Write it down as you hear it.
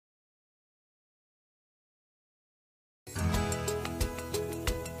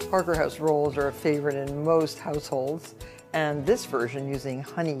Parker House rolls are a favorite in most households, and this version using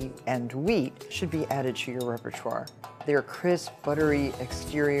honey and wheat should be added to your repertoire. Their crisp, buttery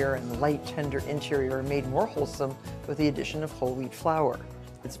exterior and light, tender interior are made more wholesome with the addition of whole wheat flour.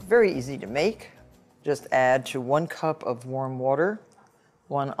 It's very easy to make. Just add to 1 cup of warm water,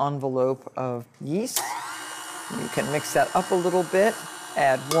 1 envelope of yeast. You can mix that up a little bit.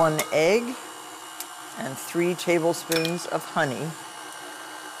 Add 1 egg and 3 tablespoons of honey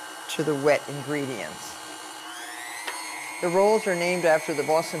to the wet ingredients. The rolls are named after the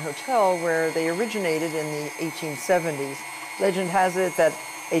Boston Hotel where they originated in the 1870s. Legend has it that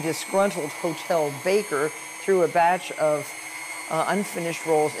a disgruntled hotel baker threw a batch of unfinished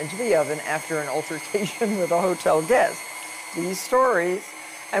rolls into the oven after an altercation with a hotel guest. These stories,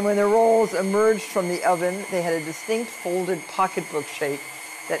 and when the rolls emerged from the oven, they had a distinct folded pocketbook shape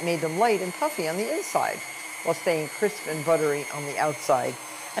that made them light and puffy on the inside, while staying crisp and buttery on the outside.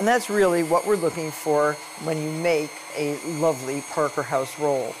 And that's really what we're looking for when you make a lovely Parker House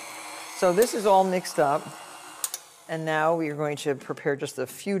roll. So this is all mixed up, and now we are going to prepare just a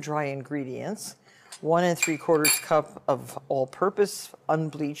few dry ingredients. 1 3/4 cup of all-purpose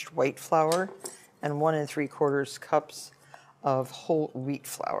unbleached white flour, and 1 3/4 cups of whole wheat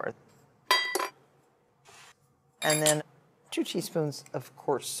flour. And then 2 teaspoons of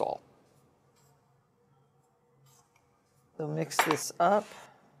coarse salt. So mix this up.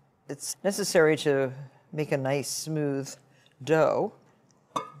 It's necessary to make a nice smooth dough,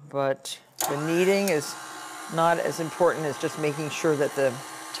 but the kneading is not as important as just making sure that the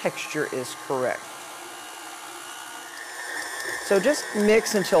texture is correct. So just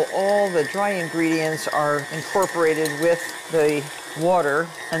mix until all the dry ingredients are incorporated with the water,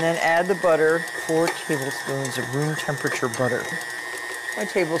 and then add the butter, 4 tablespoons of room temperature butter. 1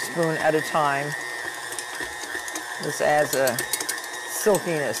 tablespoon at a time. This adds a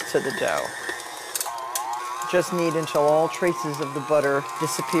silkiness to the dough. Just knead until all traces of the butter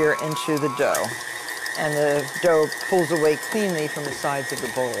disappear into the dough, and the dough pulls away cleanly from the sides of the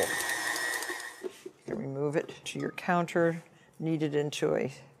bowl. You can remove it to your counter, knead it into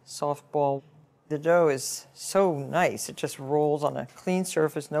a soft ball. The dough is so nice. It just rolls on a clean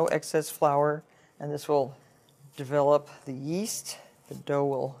surface, no excess flour, and this will develop the yeast. The dough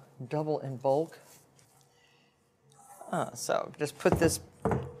will double in bulk. So just put this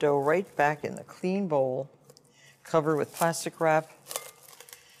dough right back in the clean bowl, cover with plastic wrap,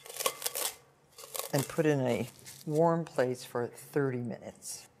 and put in a warm place for 30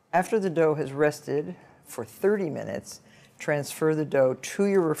 minutes. After the dough has rested for 30 minutes, transfer the dough to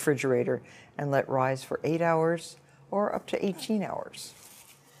your refrigerator and let rise for 8 hours or up to 18 hours.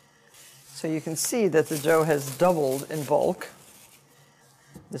 So you can see that the dough has doubled in bulk.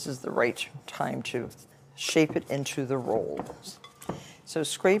 This is the right time to shape it into the rolls. So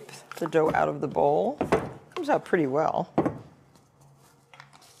scrape the dough out of the bowl. Comes out pretty well.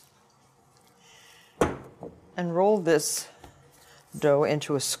 And roll this dough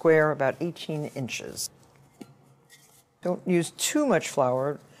into a square about 18 inches. Don't use too much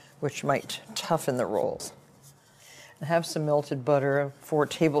flour, which might toughen the rolls. And have some melted butter, 4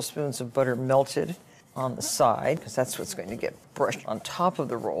 tablespoons of butter melted on the side, because that's what's going to get brushed on top of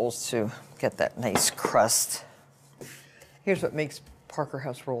the rolls to get that nice crust. Here's what makes Parker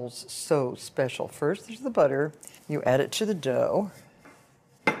House rolls so special. First, there's the butter. You add it to the dough,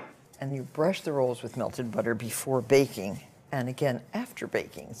 and you brush the rolls with melted butter before baking, and again after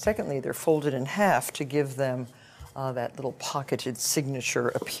baking. Secondly, they're folded in half to give them that little pocketed signature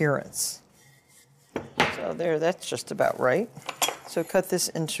appearance. So there, that's just about right. So cut this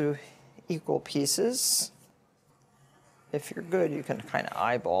into equal pieces. If you're good, you can kind of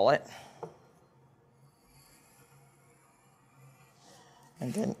eyeball it.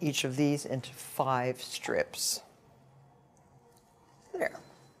 And then each of these into 5 strips. There.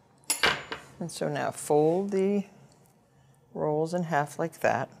 And so now fold the rolls in half like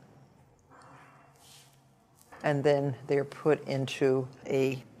that. And then they're put into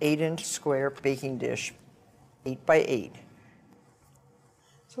a 8-inch square baking dish, 8 by 8.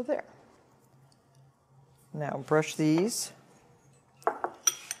 So there. Now brush these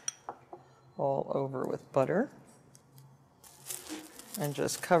all over with butter and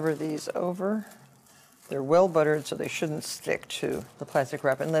just cover these over. They're well buttered, so they shouldn't stick to the plastic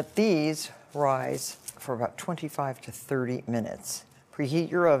wrap, and let these rise for about 25 to 30 minutes.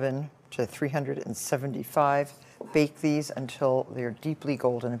 Preheat your oven to 375. Bake these until they're deeply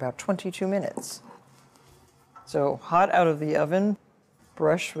golden, about 22 minutes. So hot out of the oven,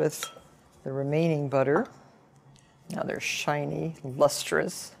 brush with the remaining butter. Now they're shiny,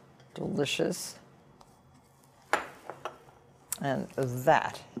 lustrous, delicious. And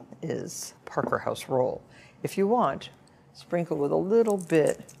that is Parker House roll. If you want, sprinkle with a little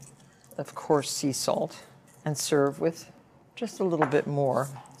bit of coarse sea salt and serve with just a little bit more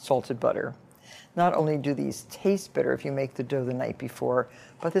salted butter. Not only do these taste better if you make the dough the night before,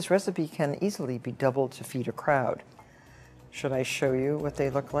 but this recipe can easily be doubled to feed a crowd. Should I show you what they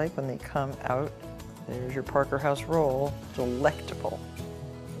look like when they come out? There's your Parker House roll. Delectable.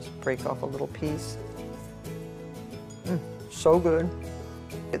 Just break off a little piece. So good.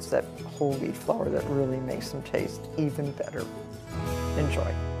 It's that whole wheat flour that really makes them taste even better.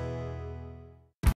 Enjoy.